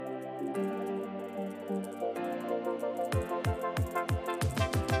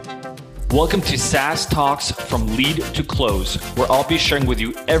Welcome to SaaS Talks from Lead to Close, where I'll be sharing with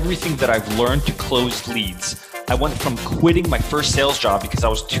you everything that I've learned to close leads. I went from quitting my first sales job because I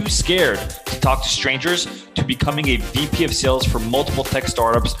was too scared to talk to strangers to becoming a VP of sales for multiple tech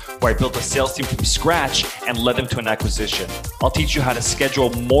startups where I built a sales team from scratch and led them to an acquisition. I'll teach you how to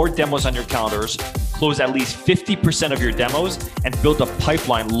schedule more demos on your calendars, close at least 50% of your demos, and build a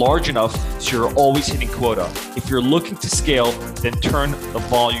pipeline large enough so you're always hitting quota. If you're looking to scale, then turn the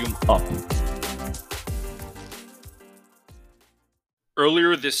volume up.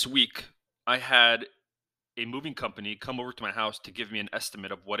 Earlier this week, I had a moving company come over to my house to give me an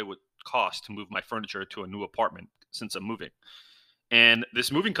estimate of what it would cost to move my furniture to a new apartment since I'm moving. And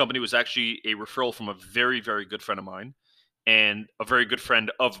this moving company was actually a referral from a very, very good friend of mine and a very good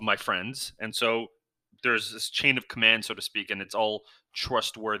friend of my friends. And so there's this chain of command, so to speak, and it's all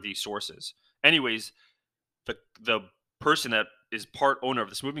trustworthy sources. Anyways, the person that is part owner of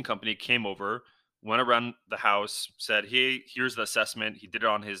this moving company came over, went around the house, said, "Hey, here's the assessment." He did it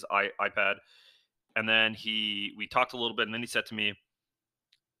on his iPad. And then we talked a little bit, and then he said to me,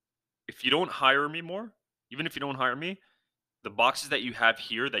 "If you don't hire me more, even if you don't hire me, the boxes that you have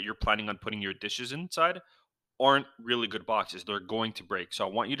here that you're planning on putting your dishes inside aren't really good boxes. They're going to break. So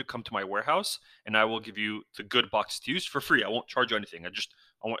I want you to come to my warehouse, and I will give you the good boxes to use for free. I won't charge you anything.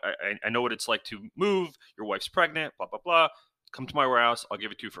 I know what it's like to move. Your wife's pregnant, blah, blah, blah. Come to my warehouse. I'll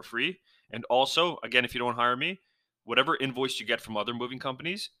give it to you for free. And also, again, if you don't hire me, whatever invoice you get from other moving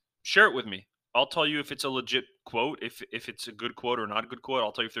companies, share it with me. I'll tell you if it's a legit quote, if it's a good quote or not a good quote.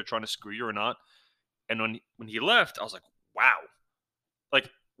 I'll tell you if they're trying to screw you or not." And when he left, I was like, wow. Like,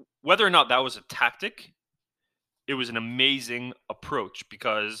 whether or not that was a tactic, it was an amazing approach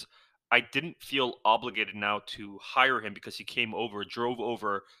because I didn't feel obligated now to hire him because he came over, drove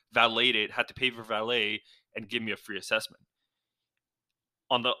over, valeted, had to pay for valet, and give me a free assessment.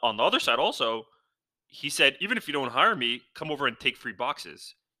 On the other side also, he said, even if you don't hire me, come over and take free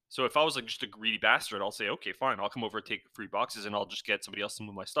boxes. So if I was like just a greedy bastard, I'll say, okay, fine, I'll come over and take free boxes and I'll just get somebody else to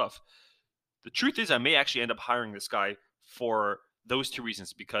move my stuff. The truth is I may actually end up hiring this guy for those two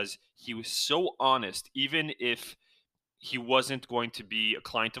reasons, because he was so honest, even if he wasn't going to be a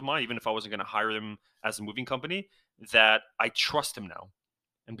client of mine, even if I wasn't going to hire him as a moving company, that I trust him now.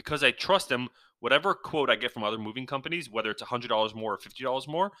 And because I trust him, whatever quote I get from other moving companies, whether it's $100 more or $50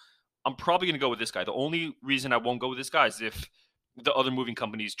 more, I'm probably going to go with this guy. The only reason I won't go with this guy is if the other moving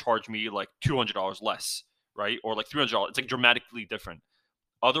companies charge me like $200 less, right? Or like $300. It's like dramatically different.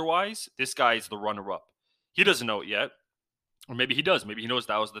 Otherwise, this guy is the runner-up. He doesn't know it yet. Or maybe he does. Maybe he knows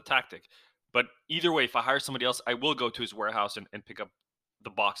that was the tactic. But either way, if I hire somebody else, I will go to his warehouse and pick up the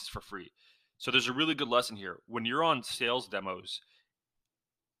boxes for free. So there's a really good lesson here. When you're on sales demos,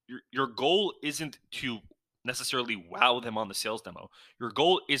 your goal isn't to necessarily wow them on the sales demo. Your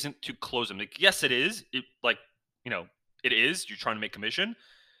goal isn't to close them. Like, yes, it is. It is. You're trying to make commission.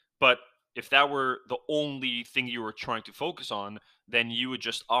 But if that were the only thing you were trying to focus on, then you would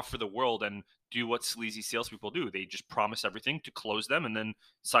just offer the world and do what sleazy salespeople do. They just promise everything to close them, and then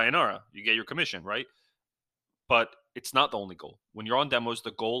sayonara, you get your commission, right? But it's not the only goal. When you're on demos,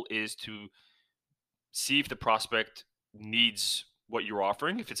 the goal is to see if the prospect needs what you're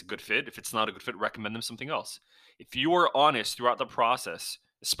offering, if it's a good fit. If it's not a good fit, recommend them something else. If you are honest throughout the process,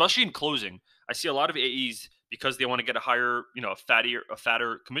 especially in closing, I see a lot of AEs, because they want to get a higher, a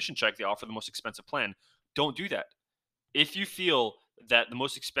fatter commission check, they offer the most expensive plan. Don't do that. If you feel that the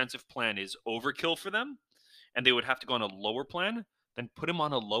most expensive plan is overkill for them and they would have to go on a lower plan, then put them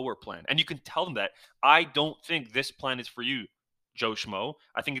on a lower plan. And you can tell them that, "I don't think this plan is for you, Joe Schmo.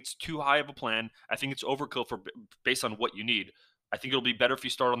 I think it's too high of a plan. I think it's overkill based on what you need. I think it'll be better if you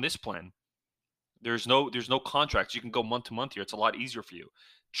start on this plan." There's no contracts. You can go month to month here. It's a lot easier for you.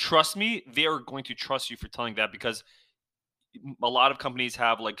 Trust me, they are going to trust you for telling that, because a lot of companies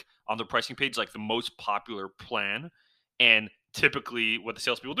have, like, on their pricing page, like the most popular plan. And typically what the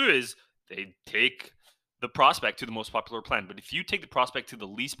salespeople do is they take the prospect to the most popular plan. But if you take the prospect to the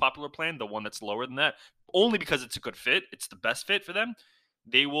least popular plan, the one that's lower than that, only because it's a good fit, it's the best fit for them,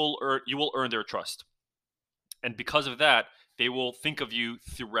 you will earn their trust. And because of that, they will think of you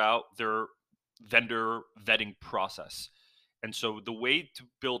throughout their vendor vetting process. And so the way to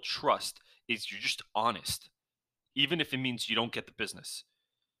build trust is you're just honest, even if it means you don't get the business.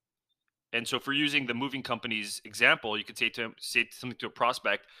 And so for using the moving company's example, you could say something to a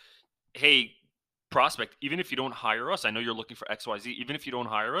prospect: "Hey, prospect, even if you don't hire us, I know you're looking for XYZ. Even if you don't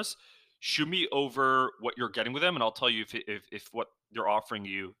hire us, shoot me over what you're getting with them, and I'll tell you if what they're offering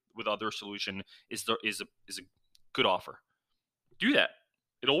you with other solution is a good offer." Do that.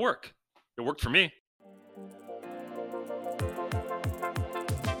 It'll work. It worked for me.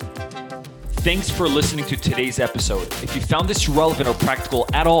 Thanks for listening to today's episode. If you found this relevant or practical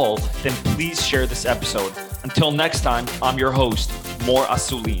at all, then please share this episode. Until next time, I'm your host, Mor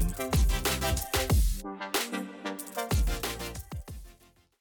Asulin.